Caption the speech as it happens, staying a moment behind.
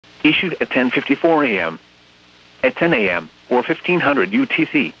Issued at 10:54 a.m. At 10 a.m., or 1500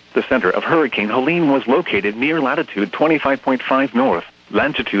 UTC, the center of Hurricane Helene was located near latitude 25.5 north,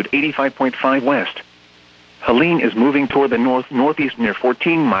 longitude 85.5 west. Helene is moving toward the north-northeast near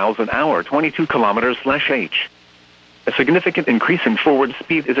 14 miles an hour, 22 kilometers/h. A significant increase in forward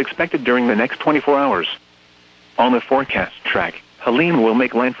speed is expected during the next 24 hours. On the forecast track, Helene will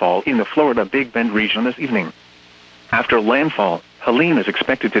make landfall in the Florida Big Bend region this evening. After landfall, Helene is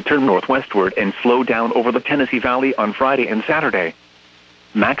expected to turn northwestward and slow down over the Tennessee Valley on Friday and Saturday.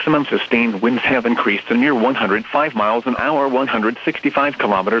 Maximum sustained winds have increased to near 105 miles an hour, 165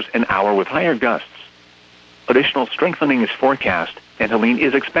 kilometers an hour with higher gusts. Additional strengthening is forecast, and Helene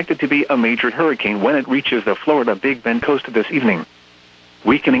is expected to be a major hurricane when it reaches the Florida Big Bend coast this evening.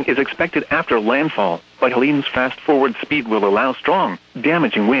 Weakening is expected after landfall, but Helene's fast forward speed will allow strong,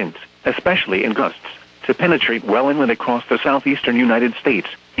 damaging winds, especially in gusts, to penetrate well inland across the southeastern United States,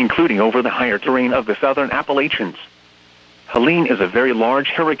 including over the higher terrain of the southern Appalachians. Helene is a very large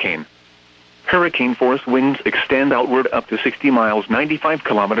hurricane. Hurricane force winds extend outward up to 60 miles 95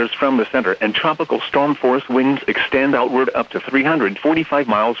 kilometers from the center, and tropical storm force winds extend outward up to 345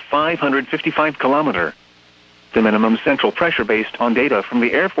 miles 555 kilometers. The minimum central pressure based on data from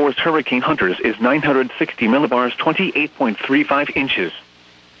the Air Force Hurricane Hunters is 960 millibars, 28.35 inches.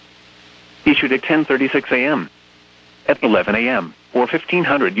 Issued at 10:36 a.m. At 11 a.m., or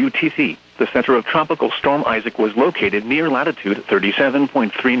 1500 UTC, the center of Tropical Storm Isaac was located near latitude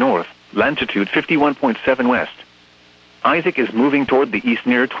 37.3 north, longitude 51.7 west. Isaac is moving toward the east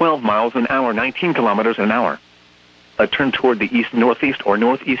near 12 miles an hour, 19 kilometers an hour. A turn toward the east-northeast or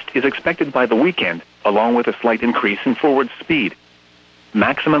northeast is expected by the weekend, along with a slight increase in forward speed.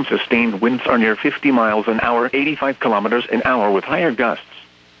 Maximum sustained winds are near 50 miles an hour, 85 kilometers an hour with higher gusts.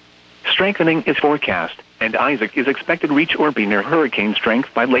 Strengthening is forecast, and Isaac is expected to reach or be near hurricane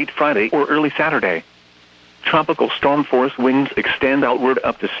strength by late Friday or early Saturday. Tropical storm force winds extend outward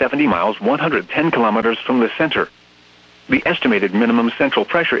up to 70 miles, 110 kilometers from the center. The estimated minimum central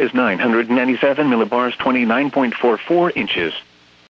pressure is 997 millibars, 29.44 inches.